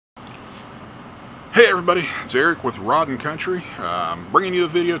Hey everybody, it's Eric with Rod and Country. I'm bringing you a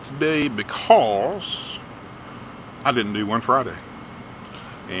video today because I didn't do one Friday.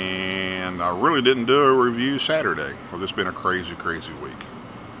 And I really didn't do a review Saturday. Well, it's been a crazy week.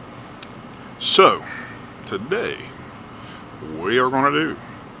 So, today we are going to do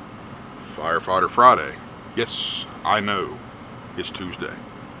Firefighter Friday. Yes, I know, it's Tuesday.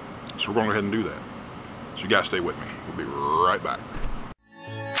 So we're going to go ahead and do that. So you guys stay with me. We'll be right back.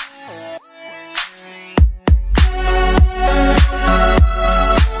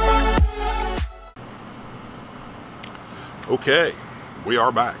 Okay, we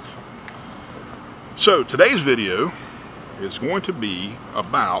are back. So today's video is going to be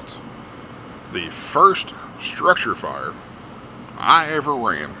about the first structure fire I ever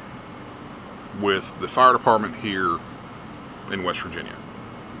ran with the fire department here in West Virginia.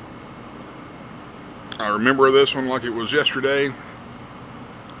 I remember this one like it was yesterday.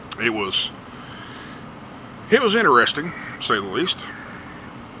 It was interesting, to say the least.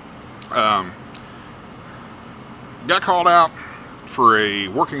 Got called out for a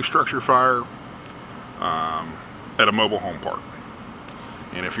working structure fire at a mobile home park.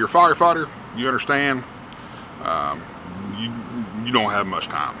 And if you're a firefighter, you understand you don't have much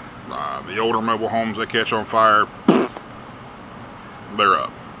time. The older mobile homes that catch on fire, they're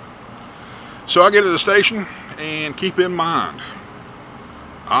up. So I get to the station, and keep in mind,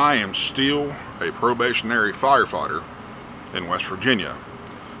 I am still a probationary firefighter in West Virginia,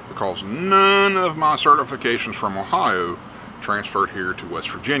 because none of my certifications from Ohio transferred here to West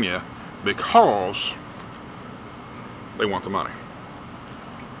Virginia because they want the money.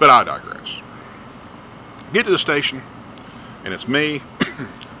 But I digress. Get to the station, and it's me,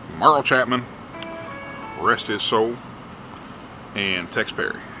 Merle Chapman, rest his soul, and Tex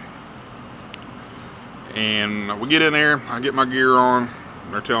Perry. And we get in there, I get my gear on,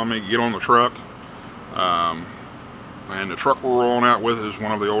 and they're telling me to get on the truck. And the truck we're rolling out with is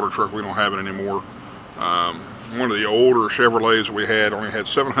one of the older trucks. We don't have it anymore. One of the older Chevrolets we had only had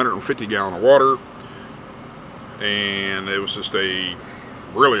 750 gallon of water, and it was just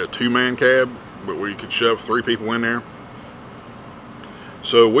really a two-man cab, but we could shove 3 people in there.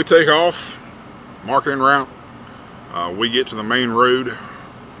 So we take off, marking route. We get to the main road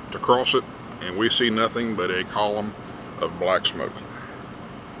to cross it, and we see nothing but a column of black smoke.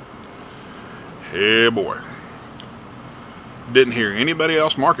 Hey boy. Didn't hear anybody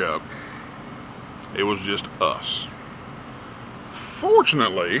else mark up. It was just us.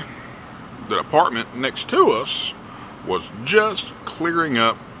 Fortunately, the apartment next to us was just clearing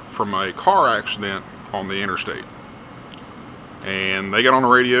up from a car accident on the interstate. And they got on the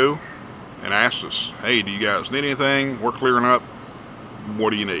radio and asked us, hey, do you guys need anything? We're clearing up.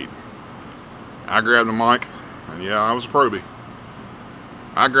 What do you need? I grabbed the mic, and yeah, I was a probie.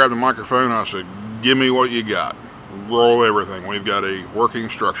 I grabbed the microphone and I said, give me what you got. Roll everything. We've got a working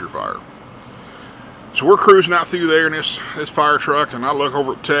structure fire. So we're cruising out through there in this fire truck, and I look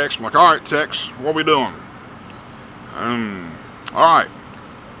over at Tex. I'm like, all right, Tex, what are we doing? All right.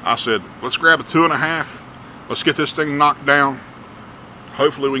 I said, let's grab a 2.5. Let's get this thing knocked down.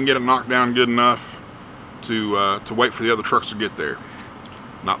 Hopefully we can get it knocked down good enough to wait for the other trucks to get there.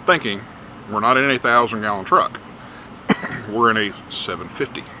 Not thinking, we're not in a 1,000-gallon truck. We're in a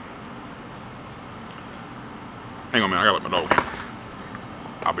 750. Hang on a minute, I gotta let my dog in.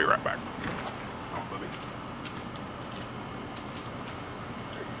 I'll be right back. Oh, buddy.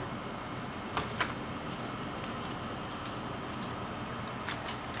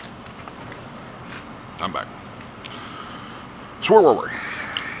 I'm back. So where were we?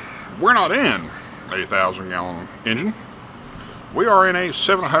 We're not in a 1,000-gallon engine. We are in a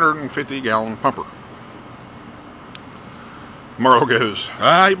 750-gallon pumper. Merle goes,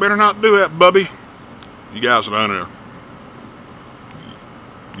 you better not do that, Bubby. You guys don't know.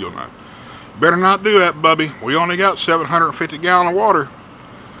 You'll know. Better not do that, Bubby. We only got 750 gallon of water.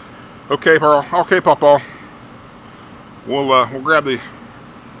 Okay, Pearl. Okay, Pawpaw. We'll grab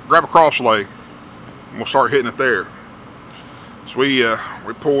a cross lay, and we'll start hitting it there. So we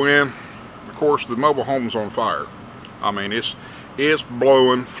pull in. Of course, the mobile home's on fire. I mean, it's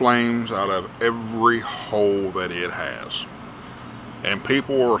blowing flames out of every hole that it has, and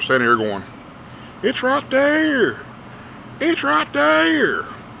people are sitting here going, it's right there. It's right there.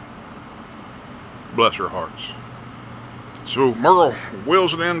 Bless their hearts. So Merle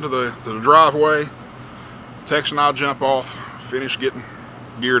wheels it into the driveway. Tex and I jump off, finish getting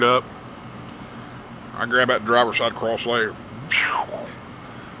geared up. I grab that driver's side cross layer.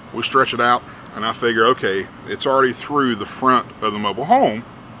 We stretch it out, and I figure, okay, it's already through the front of the mobile home.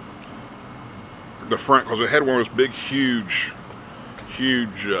 The front, because it had one of those big, huge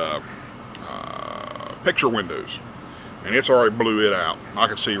picture windows, and it's already blew it out. I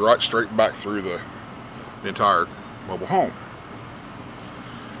can see right straight back through the entire mobile home.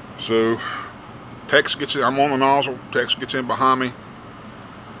 So Tex gets in, I'm on the nozzle, Tex gets in behind me.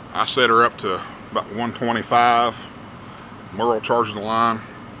 I set her up to about 125. Merle charges the line.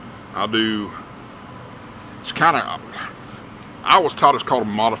 I'll do, it's kind of, I was taught it's called a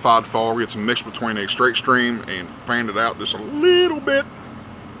modified fog. It's a mix between a straight stream and fanned it out just a little bit.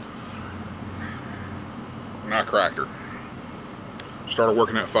 And I cracked her. Started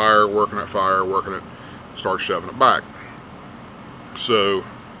working that fire, working it, started shoving it back. So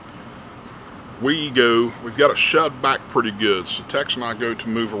we've got it shoved back pretty good. So Tex and I go to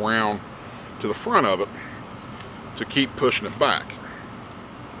move around to the front of it to keep pushing it back.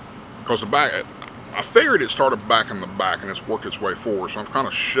 Because the back, I figured it started back in the back and it's worked its way forward, so I'm kind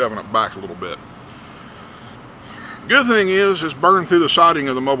of shoving it back a little bit. Good thing is, it's burned through the siding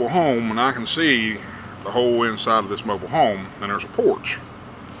of the mobile home, and I can see the whole inside of this mobile home, and there's a porch.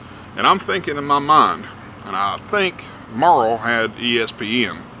 And I'm thinking in my mind, and I think Merle had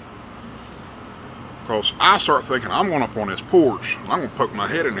ESPN, because I start thinking I'm going up on this porch, and I'm going to poke my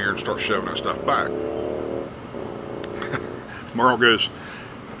head in here and start shoving that stuff back. Merle goes,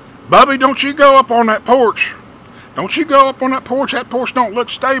 "Bubby, don't you go up on that porch. Don't you go up on that porch. That porch don't look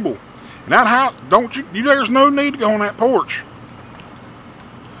stable. And that house, don't you, there's no need to go on that porch."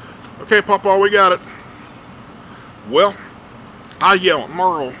 Okay, Papa, we got it. Well, I yell at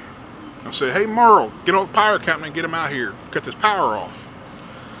Merle. I say, "Hey, Merle, get on the power company and get him out here. Cut this power off."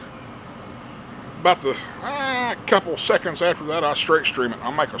 About the couple seconds after that, I straight stream it.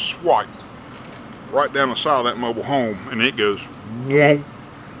 I make a swipe right down the side of that mobile home, and it goes, whoa.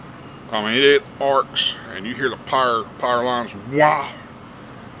 I mean, it arcs, and you hear the power lines, wow.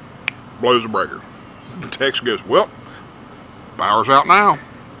 Blows the breaker. Tex goes, "Well, power's out now."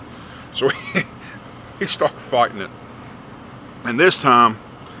 So he started fighting it. And this time,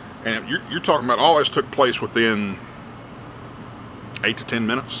 and you're talking about all this took place within 8 to 10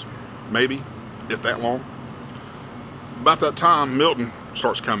 minutes, maybe, if that long. About that time, Milton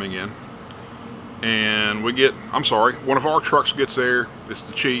starts coming in, and one of our trucks gets there. It's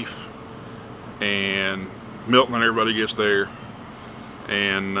the chief, and Milton and everybody gets there,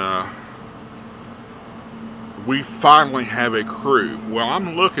 and we finally have a crew. Well,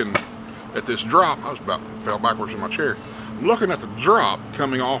 I'm looking at this drop. I fell backwards in my chair. I'm looking at the drop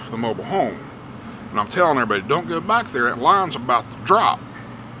coming off the mobile home, and I'm telling everybody, don't go back there. That line's about to drop.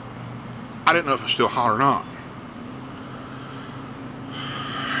 I didn't know if it's still hot or not.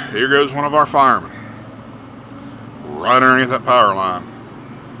 Here goes one of our firemen, right underneath that power line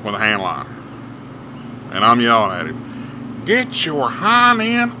with a hand line. And I'm yelling at him, "Get your hind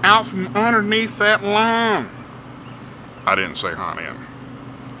end out from underneath that line." I didn't say hind end.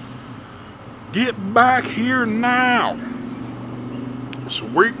 "Get back here now." So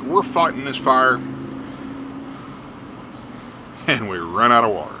we're fighting this fire, and we run out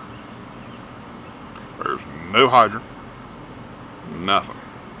of water. There's no hydrant, nothing.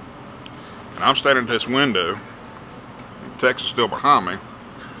 And I'm standing at this window, and Tex is still behind me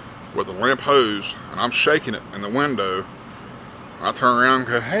with a limp hose, and I'm shaking it in the window. I turn around and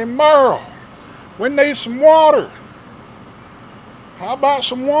go, "Hey, Merle, we need some water. How about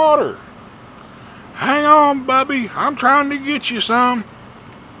some water?" "Hang on, Bubby, I'm trying to get you some."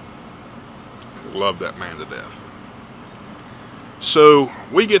 Love that man to death. So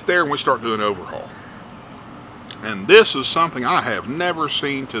we get there and we start doing overhaul. And this is something I have never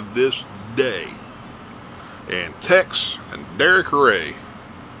seen to this day. And Tex and Derek Ray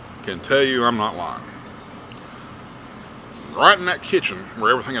can tell you I'm not lying. Right in that kitchen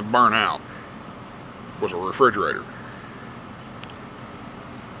where everything had burned out was a refrigerator.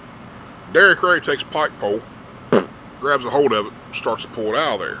 Derek Ray takes a pike pole, grabs a hold of it, starts to pull it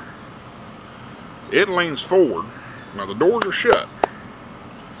out of there. It leans forward. Now the doors are shut.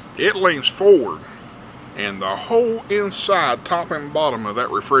 It leans forward, and the whole inside, top and bottom of that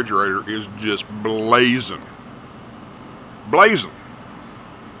refrigerator is just blazing. Blazing.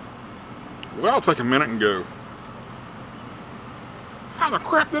 Well, I'll take a minute and go, how the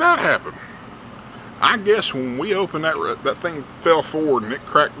crap did that happen? I guess when we opened that thing fell forward and it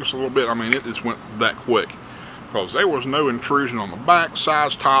cracked just a little bit. I mean, it just went that quick. Because there was no intrusion on the back,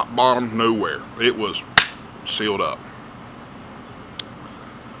 sides, top, bottom, nowhere. It was sealed up.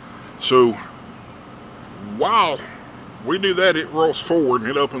 So while we do that, it rolls forward and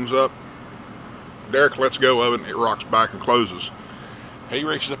it opens up. Derek lets go of it and it rocks back and closes. He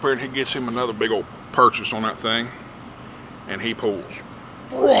reaches up there and he gets him another big old purchase on that thing, and he pulls.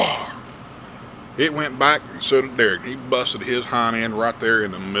 It went back, and so did Derek. He busted his hind end right there in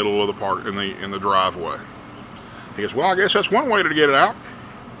the middle of the park, in the driveway. He goes, well, I guess that's one way to get it out.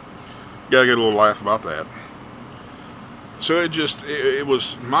 Gotta get a little laugh about that. So it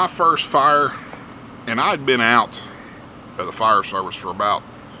was my first fire, and I'd been out of the fire service for about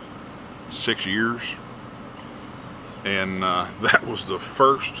 6 years, and that was the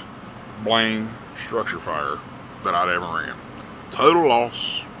first Blaine structure fire that I'd ever ran. Total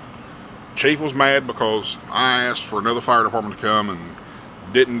loss. Chief was mad because I asked for another fire department to come and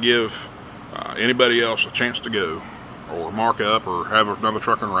didn't give anybody else a chance to go or mark up or have another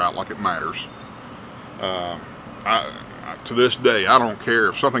truck en route like it matters. To this day, I don't care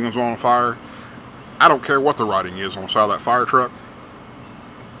if something is on fire. I don't care what the writing is on the side of that fire truck.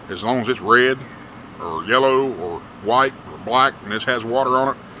 As long as it's red or yellow or white or black and this has water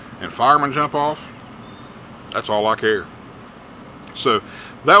on it and firemen jump off, that's all I care. So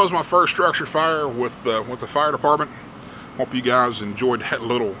that was my first structure fire with the fire department. Hope you guys enjoyed that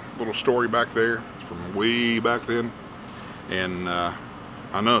little story back there from way back then. And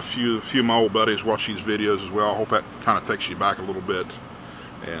I know a few of my old buddies watch these videos as well. I hope that kind of takes you back a little bit.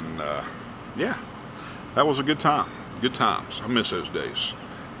 And yeah, that was a good time. Good times. I miss those days.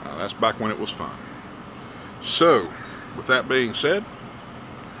 That's back when it was fun. So, with that being said,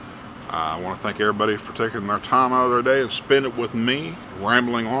 I want to thank everybody for taking their time out of their day and spend it with me,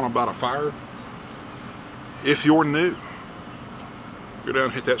 rambling on about a fire. If you're new, go down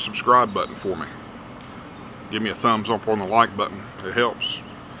and hit that subscribe button for me. Give me a thumbs up on the like button. It helps.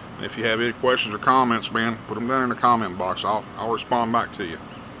 And if you have any questions or comments, man, put them down in the comment box. I'll respond back to you.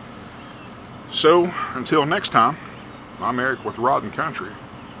 So, until next time, I'm Eric with Rod and Country.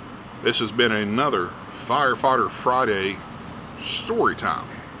 This has been another Firefighter Friday story time.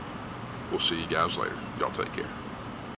 We'll see you guys later. Y'all take care.